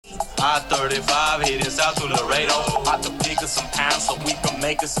I-35 heading south to Laredo. About to pick up some pounds so we can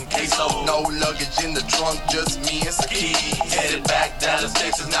make us some queso. No luggage in the trunk, just me and some keys. Headed back Dallas,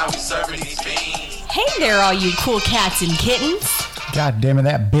 Texas, now we serving these fiends. Hey there, all you cool cats and kittens. God damn it,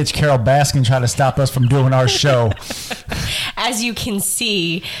 that bitch Carol Baskin tried to stop us from doing our show. As you can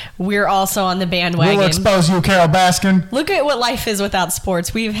see, we're also on the bandwagon. We'll expose you, Carol Baskin. Look at what life is without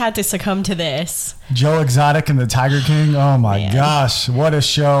sports. We've had to succumb to this. Joe Exotic and the Tiger King. Oh my gosh, what a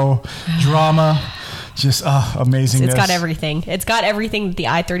show. Drama. Just amazingness. It's got everything. It's got everything that the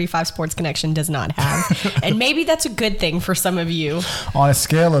I-35 Sports Connection does not have. And maybe that's a good thing for some of you. On a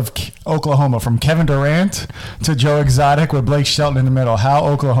scale of Oklahoma, from Kevin Durant to Joe Exotic with Blake Shelton in the middle, how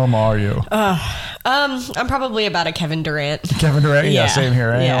Oklahoma are you? I'm probably about a Kevin Durant. Kevin Durant? Yeah, same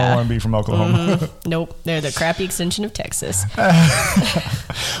here. I don't want to be from Oklahoma. Mm-hmm. Nope. They're the crappy extension of Texas.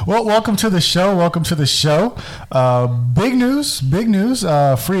 Well, welcome to the show. Big news.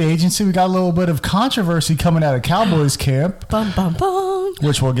 Free agency. We got a little bit of controversy coming out of Cowboys camp,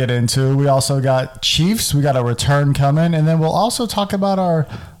 which we'll get into. We also got Chiefs. We got a return coming. And then we'll also talk about our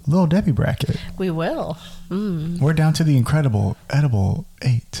Little Debbie bracket. We will. We're down to the incredible edible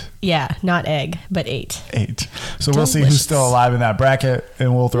 8. Yeah, not egg, but 8. 8. So we'll see who's still alive in that bracket,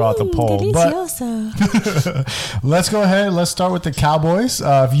 and we'll throw out the poll. Delicioso. But let's go ahead. Let's start with the Cowboys.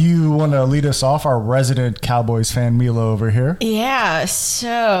 If you want to lead us off, our resident Cowboys fan, Mila, over here. Yeah,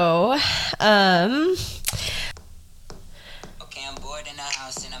 so...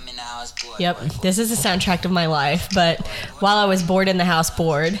 Yep, this is the soundtrack of my life. But while I was bored in the house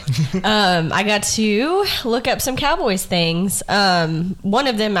bored, I got to look up some Cowboys things. One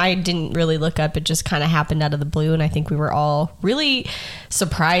of them I didn't really look up. It just kind of happened out of the blue, and I think we were all really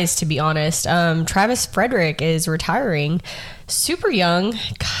surprised, to be honest. Travis Frederick is retiring. Super young,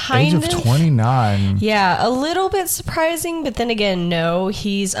 kind of. Age of 29. Yeah, a little bit surprising, but then again, no.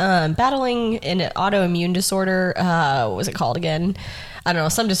 He's battling an autoimmune disorder. What was it called again? I don't know,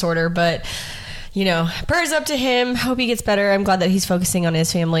 some disorder, but, you know, prayers up to him. Hope he gets better. I'm glad that he's focusing on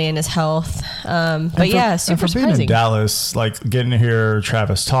his family and his health. But yeah, super surprising. Being in Dallas, like getting to hear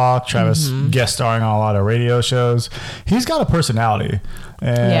Travis talk, Travis guest starring on a lot of radio shows, he's got a personality.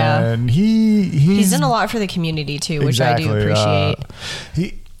 And he's done a lot for the community too, which I do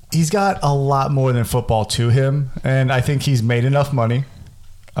appreciate. He's got a lot more than football to him, and I think he's made enough money.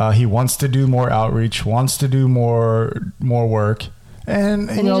 He wants to do more outreach, wants to do more work. And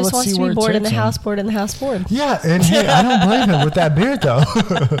he just wants to be bored in the house, bored in the house, bored. Yeah, and hey, I don't blame him with that beard, though.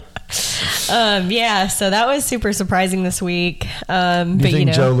 Yeah, so that was super surprising this week. Do you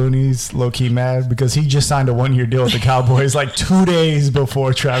think Joe Looney's low-key mad? Because he just signed a one-year deal with the Cowboys like 2 days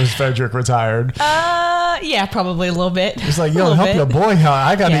before Travis Frederick retired. Yeah, probably a little bit. It's like, yo, help your boy out.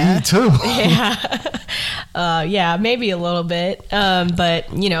 I got to eat, too. Yeah. Yeah, maybe a little bit.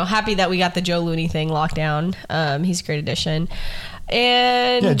 But, you know, happy that we got the Joe Looney thing locked down. He's a great addition.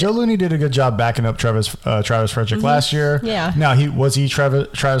 And yeah, Joe Looney did a good job backing up Travis Frederick last year. Yeah. Now, was he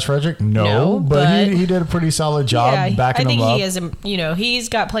Travis Frederick? No, but he did a pretty solid job backing him up. I think he is. He's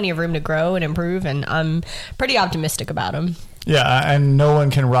got plenty of room to grow and improve, and I'm pretty optimistic about him. Yeah, and no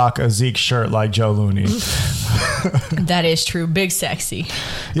one can rock a Zeke shirt like Joe Looney. That is true. Big sexy.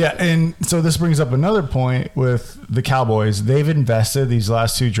 Yeah, and so this brings up another point with the Cowboys. They've invested these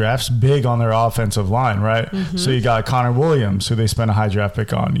last 2 drafts big on their offensive line, right? So you got Connor Williams, who they spent a high draft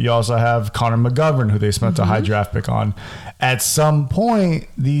pick on. You also have Connor McGovern, who they spent a high draft pick on. At some point,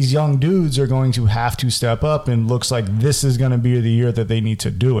 these young dudes are going to have to step up, and looks like this is going to be the year that they need to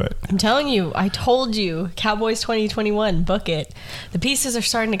do it. I'm telling you, I told you, Cowboys 2021, book it. The pieces are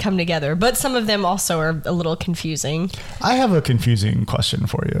starting to come together, but some of them also are a little confusing. I have a confusing question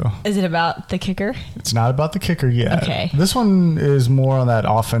for you. Is it about the kicker? It's not about the kicker yet. Okay. This one is more on that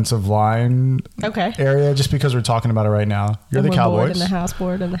offensive line area, just because we're talking about it right now. You're the Cowboys. Bored in the house,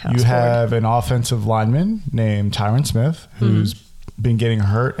 bored in the house. You have an offensive lineman named Tyron Smith, who's been getting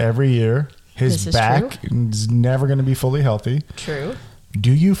hurt every year. His back is never going to be fully healthy. True.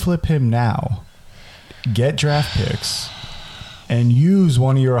 Do you flip him now, get draft picks, and use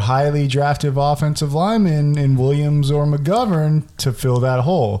one of your highly drafted offensive linemen in Williams or McGovern to fill that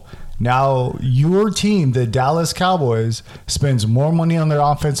hole? Now, your team, the Dallas Cowboys, spends more money on their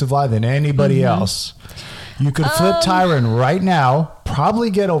offensive line than anybody else. You could flip Tyron right now, probably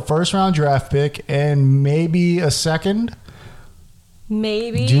get a first-round draft pick and maybe a second.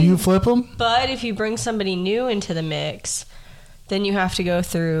 Maybe. Do you flip him? But if you bring somebody new into the mix, then you have to go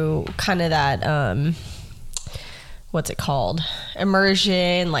through kind of that... what's it called?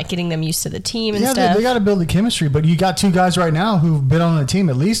 Immersion, like getting them used to the team and yeah, stuff. they got to build the chemistry, but you got 2 guys right now who've been on the team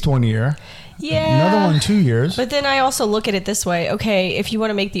at least 1 year. Yeah. Another one 2 years. But then I also look at it this way. Okay, if you want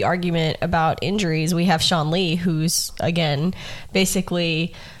to make the argument about injuries, we have Sean Lee, who's, again,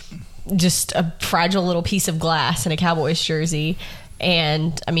 basically just a fragile little piece of glass in a Cowboys jersey.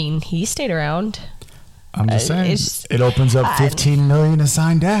 And, I mean, he stayed around. I'm just saying, it opens up $15 million to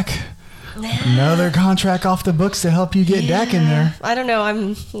sign Dak. Another contract off the books to help you get Dak in there. I don't know.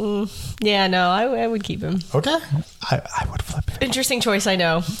 I would keep him. Okay. I would flip it. Interesting choice, I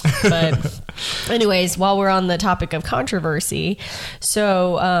know. But anyways, while we're on the topic of controversy,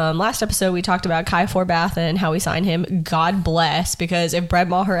 so last episode we talked about Kai Forbath and how we signed him. God bless, because if Brett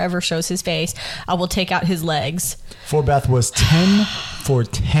Maher ever shows his face, I will take out his legs. Forbath was 10 for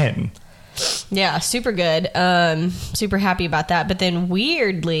 10. Yeah, super good. Super happy about that. But then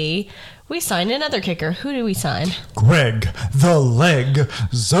weirdly, we signed another kicker. Who did we sign? Greg the Leg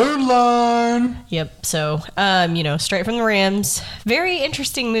Zuerlein. Yep. So, straight from the Rams. Very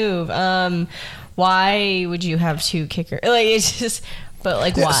interesting move. Why would you have 2 kickers? Like, it's just... But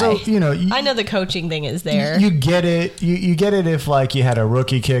like, why? So, I know the coaching thing is there. You get it. You get it if like you had a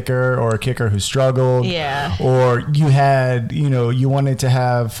rookie kicker or a kicker who struggled. Yeah. Or you had, you wanted to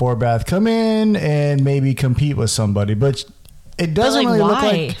have Forbath come in and maybe compete with somebody, but it doesn't really look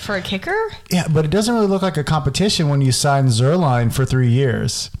like for a kicker. Yeah, but it doesn't really look like a competition when you sign Zuerlein for 3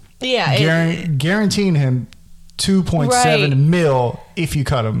 years. Yeah. Guaranteeing him 2.7 mil if you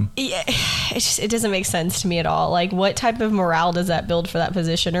cut him. Yeah, it doesn't make sense to me at all. Like, what type of morale does that build for that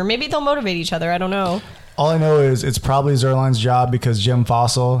position? Or maybe they'll motivate each other. I don't know. All I know is it's probably Zuerlein's job because Jim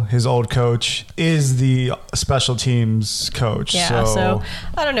Fossil, his old coach, is the special teams coach. Yeah, so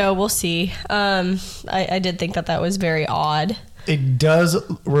I don't know. We'll see. I did think that was very odd. It does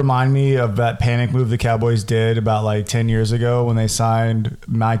remind me of that panic move the Cowboys did about like 10 years ago when they signed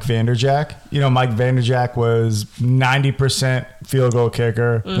Mike Vanderjagt. Mike Vanderjagt was 90% field goal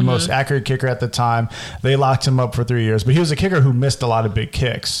kicker, the most accurate kicker at the time. They locked him up for 3 years, but he was a kicker who missed a lot of big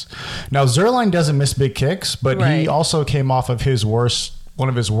kicks. Now, Zuerlein doesn't miss big kicks, but he also came off of one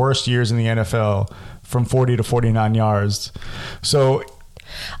of his worst years in the NFL from 40 to 49 yards. So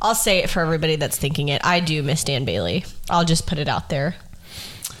I'll say it for everybody that's thinking it. I do miss Dan Bailey. I'll just put it out there.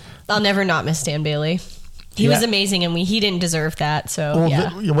 I'll never not miss Dan Bailey. He was amazing, and he didn't deserve that. So,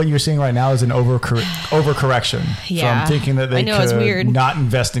 what you're seeing right now is an overcorrection from thinking that they could not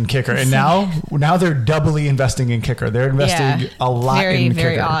invest in kicker, and now they're doubly investing in kicker. They're investing a lot in kicker.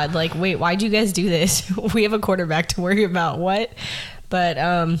 Very odd. Like, wait, why'd you guys do this? We have a quarterback to worry about. What? But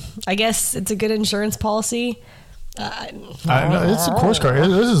I guess it's a good insurance policy. It's a course car.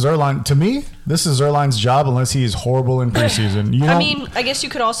 This is Zuerlein. To me, this is Zuerlein's job unless he is horrible in preseason. I guess you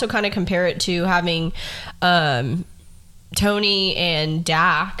could also kind of compare it to having Tony and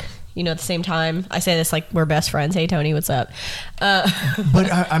Dak, at the same time. I say this like we're best friends. Hey, Tony, what's up?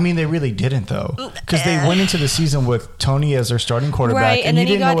 But they really didn't, though, because they went into the season with Tony as their starting quarterback, and then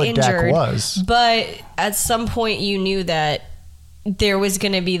you didn't know what injured, Dak was. But at some point, you knew that there was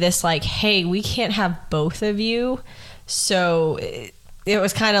going to be this like, hey, we can't have both of you. So it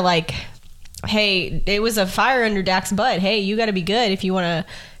was kind of like, hey, it was a fire under Dak's butt. Hey, you got to be good if you want to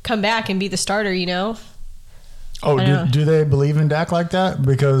come back and be the starter, Oh, do they believe in Dak like that?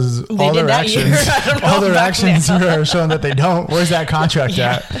 Because they all their actions are showing that they don't. Where's that contract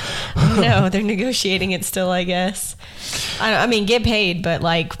at? No, they're negotiating it still, I guess. I mean, get paid, but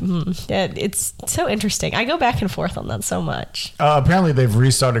like, it's so interesting. I go back and forth on that so much. Apparently, they've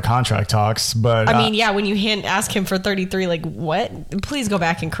restarted contract talks, but when you ask him for 33, like, what? Please go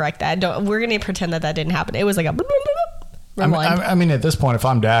back and correct that. We're going to pretend that didn't happen. It was like a. At this point, if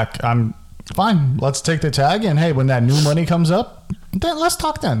I'm Dak, I'm fine. Let's take the tag, and hey, when that new money comes up, then let's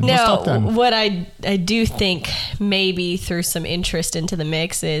talk then. What I do think maybe through some interest into the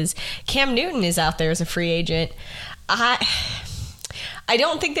mix is Cam Newton is out there as a free agent. I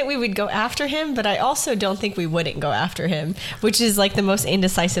don't think that we would go after him, but I also don't think we wouldn't go after him, which is like the most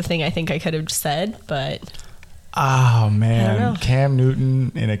indecisive thing I think I could have said, but... Oh, man. Cam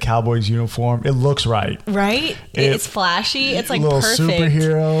Newton in a Cowboys uniform. It looks right. Right? It's flashy. It's like little perfect.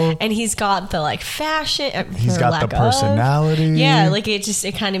 Superhero. And he's got the like fashion. He's got the personality. Yeah, like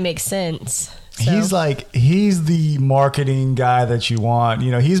it kind of makes sense. So. He's the marketing guy that you want.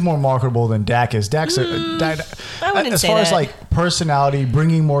 He's more marketable than Dak is. Dak's I wouldn't as say far that. as like personality,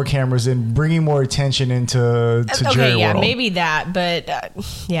 bringing more cameras in, bringing more attention into Jerry yeah, world. maybe that, but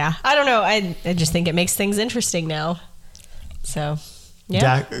I don't know. I just think it makes things interesting now. So,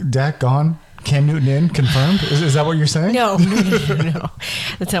 yeah. Dak gone. Cam Newton in, confirmed? Is that what you're saying? No.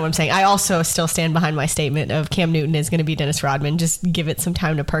 That's not what I'm saying. I also still stand behind my statement of Cam Newton is going to be Dennis Rodman. Just give it some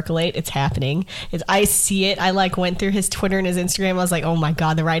time to percolate. It's happening. I see it. I went through his Twitter and his Instagram. I was like, oh my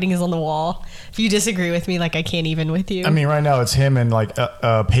God, the writing is on the wall. If you disagree with me, I can't even with you. I mean, right now it's him and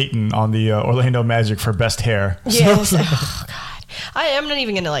Peyton on the Orlando Magic for best hair. Yes. So. Oh God. I'm not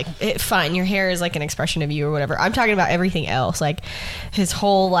even gonna fine, your hair is an expression of you or whatever. I'm talking about everything else, his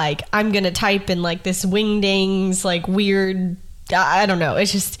whole I'm gonna type in this wingdings weird, I don't know,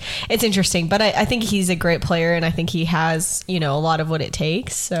 it's interesting, but I think he's a great player and I think he has a lot of what it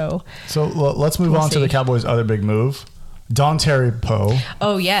takes, so let's move on to the Cowboys' other big move. Dontari Poe.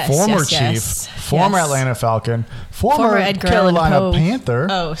 Oh yes, former Chief, former Atlanta Falcon, former Carolina Panther.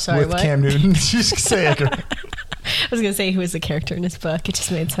 Oh, sorry, with Cam Newton. Just say Edgar. I was gonna say who was the character in his book. It just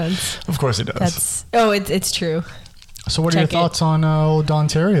made sense. Of course it does. It's true. So what are your thoughts on old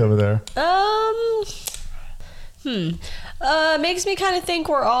Dontari over there? Makes me kind of think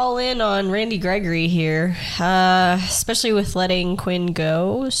we're all in on Randy Gregory here, especially with letting Quinn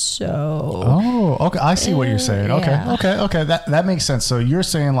go. So, okay, I see what you're saying. Okay, that makes sense. So you're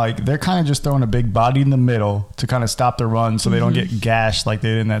saying they're kind of just throwing a big body in the middle to kind of stop the run, so they don't get gashed like they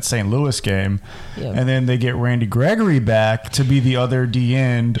did in that St. Louis game, and then they get Randy Gregory back to be the other D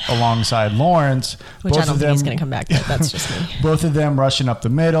end alongside Lawrence. Which I don't think he's going to come back, but that's just me. Both of them rushing up the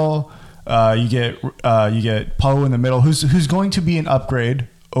middle. You get Poe in the middle, who's going to be an upgrade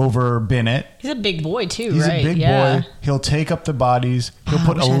over Bennett. He's a big boy too, He's right? a big boy. He'll take up the bodies. He'll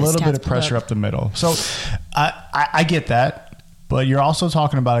put a little bit of pressure up the middle. So I get that, but you're also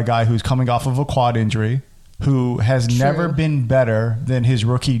talking about a guy who's coming off of a quad injury, who has never been better than his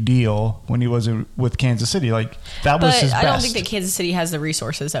rookie deal when he was with Kansas City. That was his best. I don't think that Kansas City has the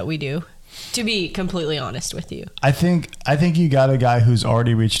resources that we do. To be completely honest with you, I think you got a guy who's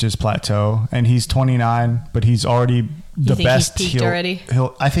already reached his plateau, and he's 29, but he's already the best. He's peaked already?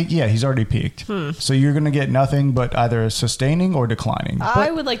 I think he's already peaked. So you're going to get nothing but either sustaining or declining.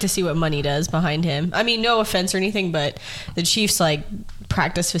 I would like to see what money does behind him. I mean, no offense or anything, but the Chiefs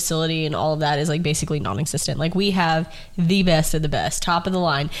practice facility and all of that is basically non-existent. We have the best of the best, top of the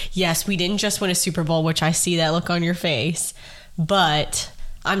line. Yes, we didn't just win a Super Bowl, which I see that look on your face, but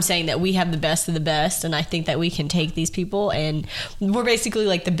I'm saying that we have the best of the best, and I think that we can take these people, and we're basically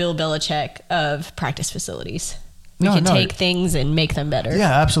the Bill Belichick of practice facilities. We can take things and make them better.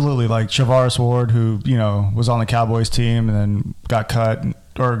 Yeah, absolutely. Chavaris Ward, who was on the Cowboys team and then got cut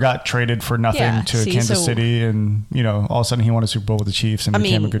or got traded for nothing to Kansas City, and all of a sudden he won a Super Bowl with the Chiefs and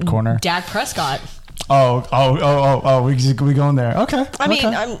became a good corner. Dak Prescott. Oh, we going there. Okay. I mean,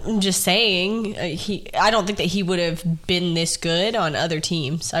 I'm just saying, I don't think that he would have been this good on other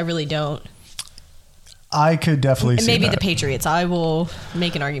teams. I really don't. I could definitely see maybe that. The Patriots. I will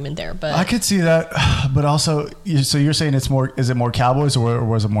make an argument there, but I could see that. But also, so you're saying is it more Cowboys or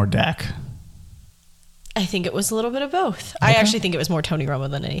was it more Dak? I think it was a little bit of both. Okay. I actually think it was more Tony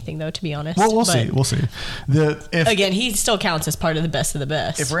Romo than anything, though, to be honest. Well, we'll see. We'll see. Again, he still counts as part of the best of the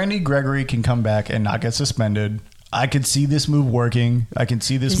best. If Randy Gregory can come back and not get suspended, I could see this move working. I can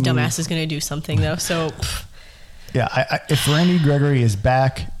see this His move. dumbass is going to do something, though, so... Yeah, if Randy Gregory is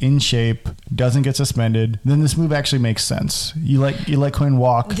back in shape, doesn't get suspended, then this move actually makes sense. You let Quinn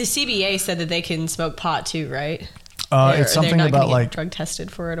walk. The CBA said that they can smoke pot too, right? It's something they're not about drug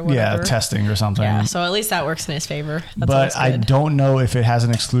tested for it or whatever. Yeah, testing or something. Yeah, so at least that works in his favor. But I don't know if it has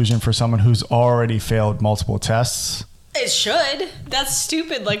an exclusion for someone who's already failed multiple tests. It should. That's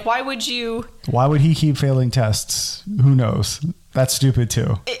stupid. Why would you? Why would he keep failing tests? Who knows? That's stupid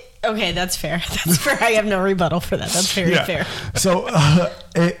too. Okay, that's fair. That's fair. I have no rebuttal for that. That's very fair. So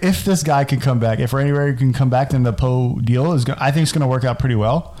if this guy can come back, if Randy Gregory can come back, then the Poe deal I think it's going to work out pretty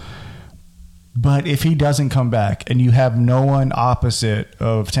well. But if he doesn't come back and you have no one opposite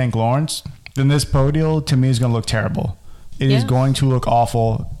of Tank Lawrence, then this Poe deal to me is going to look terrible. It is going to look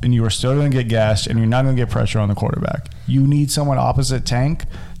awful, and you are still going to get gashed, and you're not going to get pressure on the quarterback. You need someone opposite Tank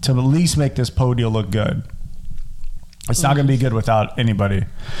to at least make this Poe deal look good. It's not going to be good without anybody.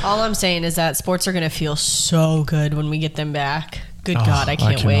 All I'm saying is that sports are going to feel so good when we get them back. Good God, I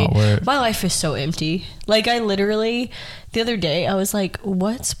can't wait. My life is so empty. I literally, the other day, I was like,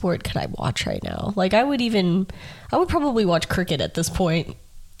 what sport could I watch right now? I would probably watch cricket at this point.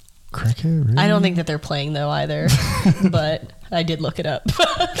 Cricket? Really? I don't think that they're playing, though, either. But I did look it up.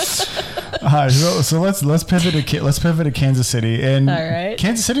 All right, so let's pivot to Kansas City. And all right.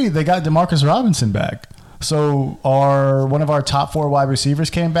 Kansas City, they got DeMarcus Robinson back. So one of our top 4 wide receivers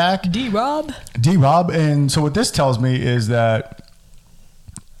came back. D-Rob. And so what this tells me is that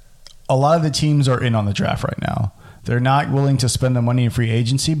a lot of the teams are in on the draft right now. They're not willing to spend the money in free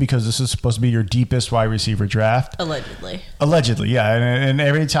agency because this is supposed to be your deepest wide receiver draft. Allegedly, yeah. And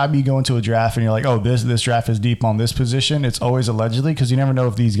every time you go into a draft and you're like, oh, this draft is deep on this position, it's always allegedly because you never know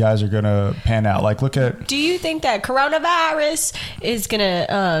if these guys are going to pan out. Like, look at... Do you think that coronavirus is going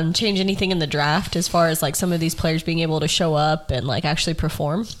to change anything in the draft as far as like some of these players being able to show up and like actually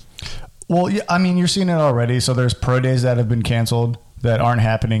perform? Well, yeah, I mean, you're seeing it already. So there's pro days that have been canceled that aren't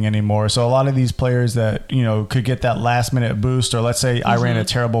happening anymore. So a lot of these players that, you know, could get that last minute boost, or let's say I ran a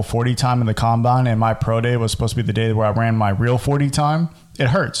terrible 40 time in the combine and my pro day was supposed to be the day where I ran my real 40 time, it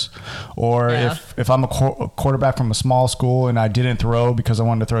hurts. Or if I'm a quarterback from a small school and I didn't throw because I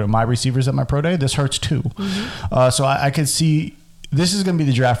wanted to throw to my receivers at my pro day, this hurts too. So I could see this is going to be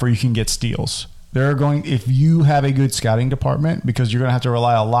the draft where you can get steals. If you have a good scouting department, because you're going to have to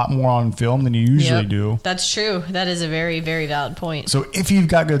rely a lot more on film than you usually do. That's true. That is a very, very valid point. So if you've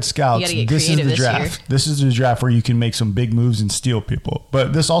got good scouts, this is the draft. This is the draft where you can make some big moves and steal people.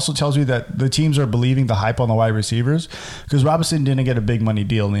 But this also tells me that the teams are believing the hype on the wide receivers, because Robinson didn't get a big money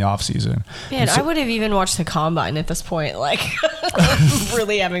deal in the offseason. Man, I would have even watched the combine at this point. Like, I'm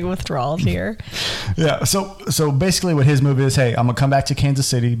really having withdrawals here. Yeah. So basically what his move is, hey, I'm going to come back to Kansas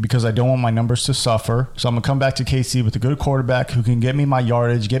City because I don't want my numbers to suffer. So I'm going to come back to KC with a good quarterback who can get me my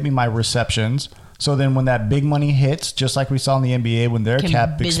yardage, get me my receptions. So then when that big money hits, just like we saw in the NBA when their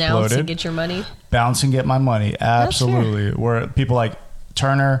cap exploded. Bounce and get your money? Bounce and get my money. Absolutely. Where people like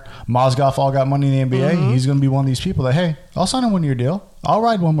Turner, Mozgov all got money in the NBA. He's going to be one of these people that, hey, I'll sign a 1-year deal. I'll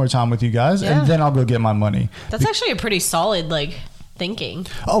ride one more time with you guys, and then I'll go get my money. That's actually a pretty solid, like, thinking.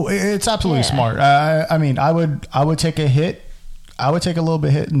 Oh, it's absolutely smart. I mean, I would take a hit. I would take a little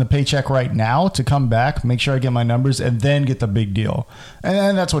bit hit in the paycheck right now to come back, make sure I get my numbers, and then get the big deal.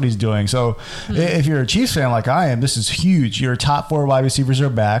 And that's what he's doing. So if you're a Chiefs fan like I am, this is huge. Your top 4 wide receivers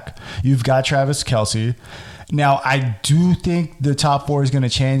are back. You've got Travis Kelce. Now, I do think the top 4 is going to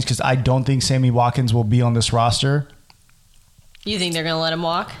change because I don't think Sammy Watkins will be on this roster. You think they're going to let him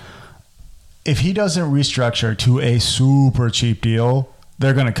walk? If he doesn't restructure to a super cheap deal,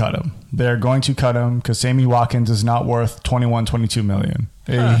 they're going to cut him. They're going to cut him because Sammy Watkins is not worth $22 million.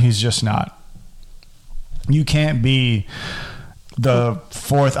 He's just not. You can't be the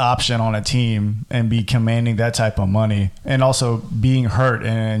 4th option on a team and be commanding that type of money, and also being hurt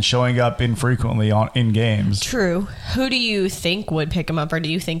and showing up infrequently in games. True. Who do you think would pick him up, or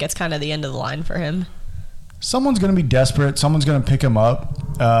do you think it's kind of the end of the line for him? Someone's going to be desperate. Someone's going to pick him up.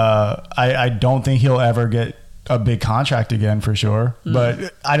 I don't think he'll ever get a big contract again for sure,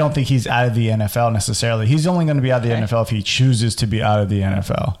 but I don't think he's out of the NFL necessarily. He's only going to be out of the NFL if he chooses to be out of the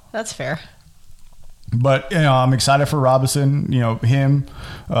NFL. That's fair. But, you know, I'm excited for Robinson, you know, him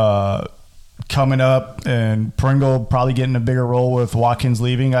coming up, and Pringle probably getting a bigger role with Watkins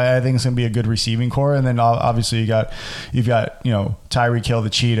leaving. I think it's going to be a good receiving core. And then obviously you've got, you know, Tyreek Hill, the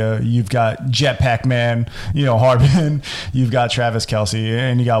cheetah. You've got Jetpack Man, you know, Harbin. You've got Travis Kelce,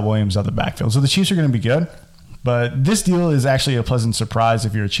 and you got Williams out the backfield. So the Chiefs are going to be good. But this deal is actually a pleasant surprise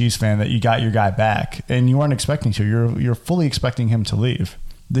if you're a Chiefs fan, that you got your guy back and you weren't expecting to. You're fully expecting him to leave.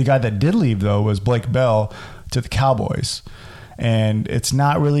 The guy that did leave, though, was Blake Bell to the Cowboys. And it's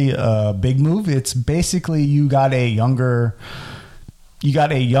not really a big move. It's basically you got a young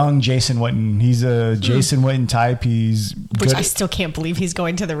Jason Witten. He's a Jason Witten type. Which I still can't believe he's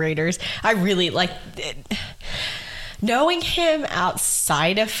going to the Raiders. I really like it. Knowing him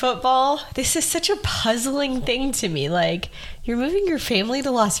outside of football, this is such a puzzling thing to me. Like, you're moving your family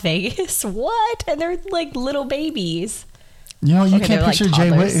to Las Vegas? What? And they're like little babies. You know, you can't picture like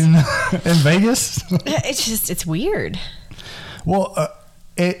Jay Witt in Vegas. It's weird. Well,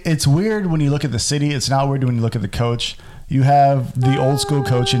 it's weird when you look at the city. It's not weird when you look at the coach. You have the old school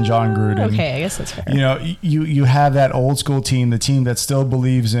coach in John Gruden. Okay, I guess that's fair. You know, you have that old school team, the team that still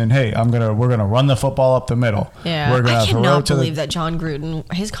believes in, hey, we're gonna run the football up the middle. Yeah, I cannot believe that John Gruden,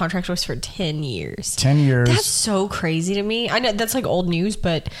 his contract was for 10 years. 10 years. That's so crazy to me. I know that's like old news,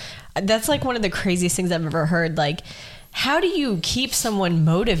 but that's like one of the craziest things I've ever heard. Like, how do you keep someone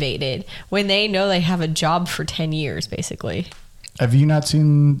motivated when they know they have a job for 10 years, basically? Have you not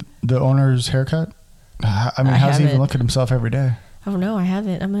seen the owner's haircut? I mean, how does he even look at himself every day? Oh, no, I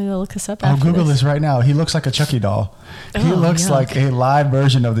haven't. I'm going to go look this up after Google this right now. He looks like a Chucky doll. He looks like a live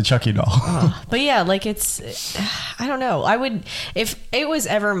version of the Chucky doll. But yeah, like I don't know. If it was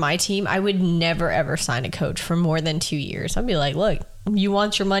ever my team, I would never, ever sign a coach for more than 2 years. I'd be like, look, you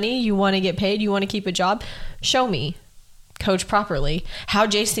want your money? You want to get paid? You want to keep a job? Show me. Coach properly. How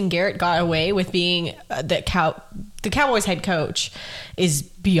Jason Garrett got away with being the Cowboys head coach is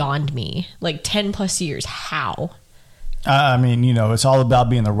beyond me. Like 10 plus years. How? I mean, it's all about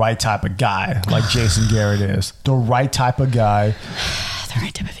being the right type of guy, like Jason Garrett is. The right type of guy. The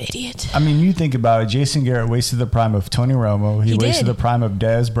right type of idiot. I mean, you think about it. Jason Garrett wasted the prime of Tony Romo. He wasted the prime of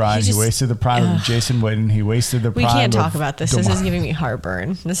Dez Bryant. He wasted the prime of Jason Witten. He wasted the prime of... We can't talk about this. This is giving me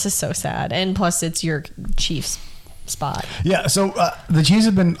heartburn. This is so sad. And plus, it's your Chiefs spot. Yeah, so the Chiefs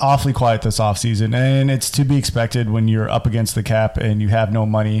have been awfully quiet this offseason, and it's to be expected when you're up against the cap and you have no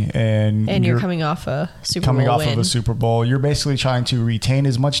money and you're coming off a Super Bowl of a Super Bowl. You're basically trying to retain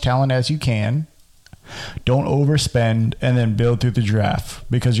as much talent as you can. Don't overspend, and then build through the draft,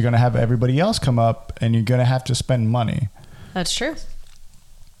 because you're going to have everybody else come up and you're going to have to spend money. That's true.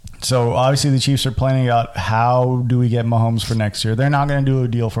 So obviously the Chiefs are planning out, how do we get Mahomes for next year? They're not going to do a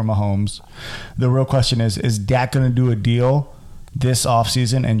deal for Mahomes. The real question is Dak going to do a deal this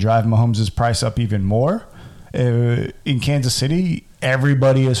offseason and drive Mahomes' price up even more? In Kansas City,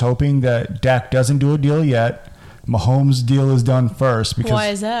 everybody is hoping that Dak doesn't do a deal yet. Mahomes' deal is done first. Because why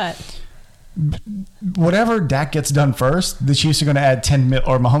is that? Whatever Dak gets done first, the Chiefs are going to add 10 mil,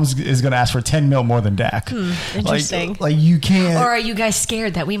 or Mahomes is going to ask for 10 mil more than Dak. Interesting. Like you can't. Or are you guys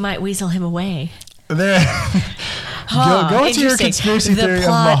scared that we might weasel him away? There. Go to your conspiracy theory of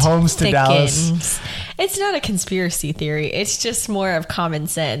Mahomes to Dallas. It's not a conspiracy theory. It's just more of common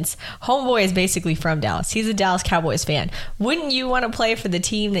sense. Homeboy is basically from Dallas. He's a Dallas Cowboys fan. Wouldn't you want to play for the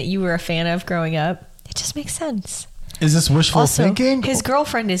team that you were a fan of growing up? It just makes sense. Is this wishful thinking? His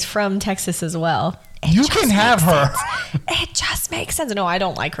girlfriend is from Texas as well. You can have her. It just makes sense. No, I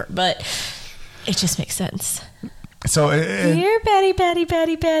don't like her, but it just makes sense. So, here,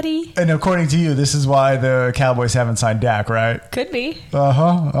 Betty. And according to you, this is why the Cowboys haven't signed Dak, right? Could be.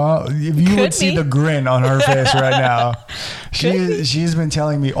 If you would see the grin on her face right now. She's been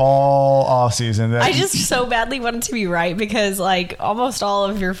telling me all offseason that... I just so badly want it to be right, because like almost all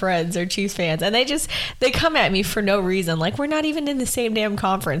of your friends are Chiefs fans, and they come at me for no reason. Like, we're not even in the same damn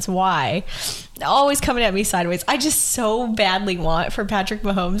conference. Why? Always coming at me sideways. I just so badly want for Patrick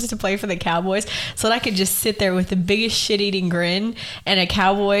Mahomes to play for the Cowboys so that I could just sit there with the biggest shit-eating grin and a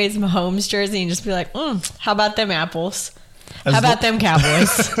Cowboys Mahomes jersey and just be like, how about them apples? How about them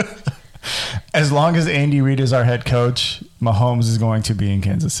Cowboys? As long as Andy Reid is our head coach, Mahomes is going to be in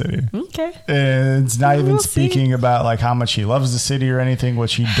Kansas City. Okay. And it's not even speaking about like how much he loves the city or anything,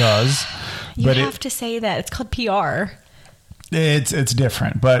 which he does. You have to say that. It's called PR. It's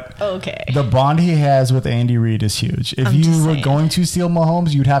different, but okay. The bond he has with Andy Reid is huge. If you were going to steal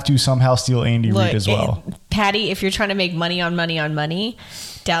Mahomes, you'd have to somehow steal Andy Reid as well. Patty, if you're trying to make money on money,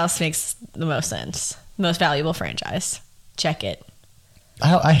 Dallas makes the most sense. Most valuable franchise. Check it.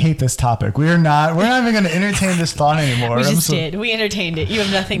 I hate this topic. We're not even going to entertain this thought anymore. We just did. We entertained it. You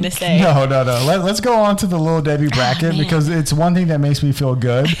have nothing to say. No. Let's go on to the Little Debbie bracket, because it's one thing that makes me feel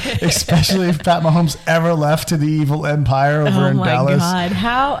good, especially if Pat Mahomes ever left to the evil empire over in Dallas. Oh my God.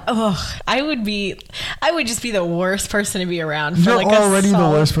 How? I would just be the worst person to be around. For You're already the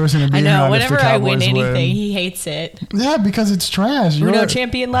worst person to be around. I know. Whenever I win anything, he hates it. Yeah, because it's trash. Uno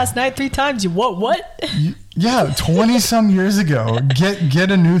champion last night 3 times. You what? Yeah, 20 some years ago. Get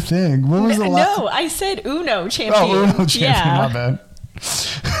a new thing. When was the last? No, I said Uno champion. Oh, Uno champion. My bad.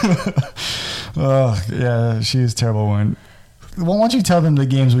 Oh, yeah, she's a terrible one. Why don't you tell them the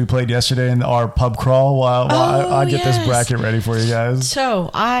games we played yesterday in our pub crawl while I get this bracket ready for you guys?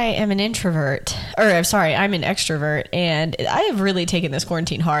 So I am an introvert, I'm an extrovert, and I have really taken this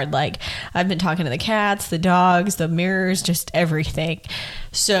quarantine hard. Like, I've been talking to the cats, the dogs, the mirrors, just everything.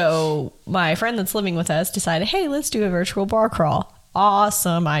 So my friend that's living with us decided, hey, let's do a virtual bar crawl.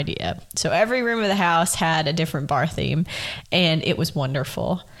 Awesome idea. So every room of the house had a different bar theme, and it was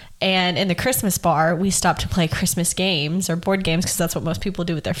wonderful. And in the Christmas bar, we stopped to play Christmas games or board games, because that's what most people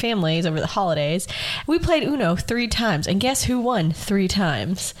do with their families over the holidays. We played Uno 3 times, and guess who won 3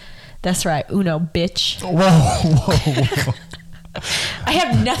 times? That's right, Uno, bitch. Whoa. I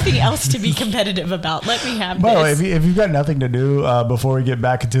have nothing else to be competitive about. Let me have this. By the way, if you've got nothing to do before we get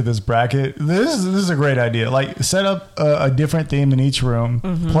back into this bracket, this is a great idea. Like, set up a different theme in each room.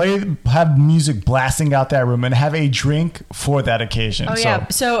 Mm-hmm. Have music blasting out that room, and have a drink for that occasion. Oh, yeah.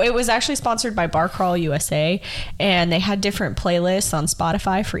 So it was actually sponsored by Bar Crawl USA, and they had different playlists on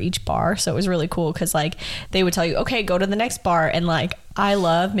Spotify for each bar. So it was really cool, because like they would tell you, okay, go to the next bar, and like I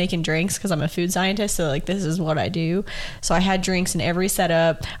love making drinks because I'm a food scientist, so like this is what I do. So I had drinks in every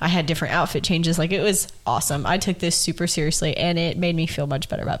setup. I had different outfit changes. Like, it was awesome. I took this super seriously, and it made me feel much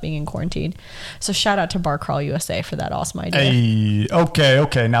better about being in quarantine. So shout out to Bar Crawl USA for that awesome idea. Hey,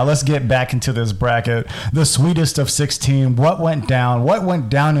 okay. Now let's get back into this bracket. The sweetest of 16. What went down? What went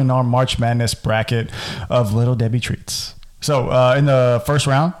down in our March Madness bracket of Little Debbie treats? So in the first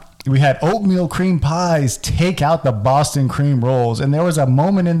round, We had oatmeal cream pies take out the Boston cream rolls. And there was a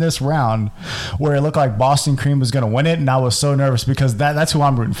moment in this round where it looked like Boston cream was going to win it. And I was so nervous because that's who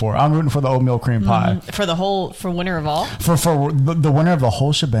I'm rooting for. I'm rooting for the oatmeal cream pie. For winner of all? For the winner of the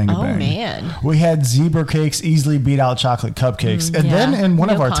whole shebang. Oh, man. We had zebra cakes easily beat out chocolate cupcakes. And then in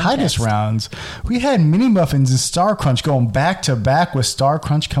one of our tightest rounds, we had mini muffins and Star Crunch going back to back with Star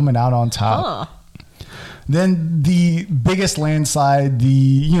Crunch coming out on top. Huh. Then the biggest landslide,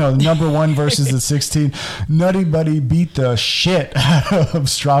 the number 1 versus the 16, Nutty Buddy beat the shit out of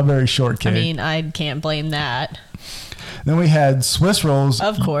Strawberry Shortcake. I mean, I can't blame that. Then we had Swiss rolls,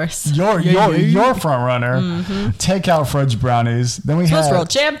 of course. Your front runner. Take out fudge brownies. Then we Swiss had roll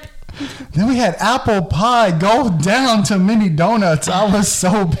champ. Then we had apple pie go down to mini donuts. I was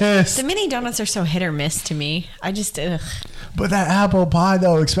so pissed. The mini donuts are so hit or miss to me. I just But that apple pie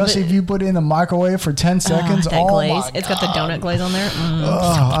though, especially if you put it in the microwave for 10 seconds, that glaze. It's got the donut glaze on there.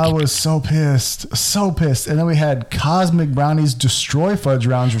 I was so pissed. And then we had Cosmic Brownies Destroy Fudge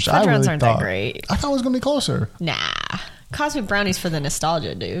Rounds, which fudge I rounds really aren't thought, that great. I thought it was going to be closer. Nah. Cosmic Brownies for the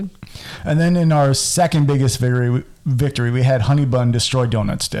nostalgia, dude. And then in our second biggest victory, we had Honey Bun Destroy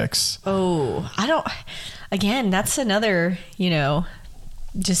Donut Sticks. Oh, again, that's another,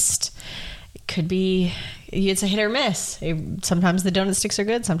 just could be, it's a hit or miss. Sometimes the donut sticks are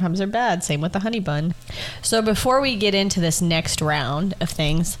good, sometimes they're bad. Same with the honey bun. So before we get into this next round of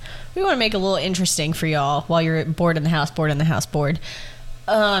things, we want to make it a little interesting for y'all while you're bored in the house.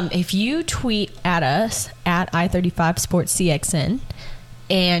 If you tweet at us at I35SportsCXN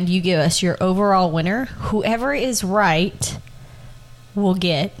and you give us your overall winner, whoever is right will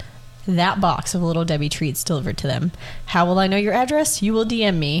get that box of Little Debbie treats delivered to them. How will I know your address? You will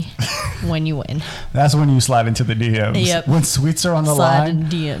DM me when you win. That's when you slide into the DMs. Yep. When sweets are on the slide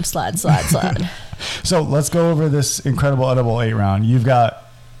line. Slide in DM. Slide. So let's go over this incredible edible 8 round. You've got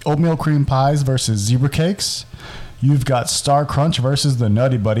oatmeal cream pies versus zebra cakes. You've got Star Crunch versus the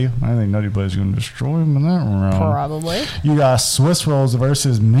Nutty Buddy. I think Nutty Buddy's going to destroy him in that round. Probably. You got Swiss rolls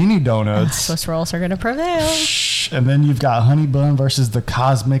versus mini donuts. Swiss rolls are going to prevail. And then you've got Honey Bun versus the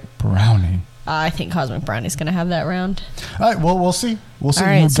Cosmic Brownie. I think Cosmic Brownie's going to have that round. All right, well, we'll see.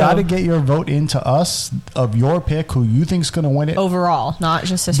 Right, you got to get your vote into us of your pick, who you think's going to win it. Overall, not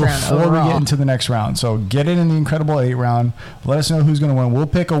just this round. Before we get into the next round. So get it in the Incredible 8 round. Let us know who's going to win. We'll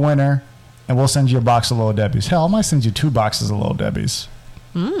pick a winner. And we'll send you a box of Little Debbie's. Hell, I might send you 2 boxes of Little Debbie's.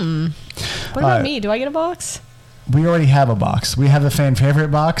 What about me? Do I get a box? We already have a box. We have the fan favorite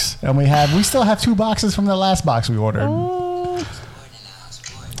box, and we still have 2 boxes from the last box we ordered. Oh.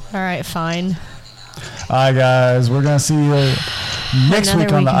 All right, fine. All right, guys, we're gonna see you next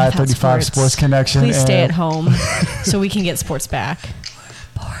week on the I-35 Sports Connection. Please stay at home so we can get sports back.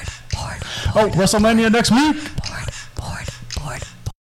 Bored. Oh, WrestleMania next week.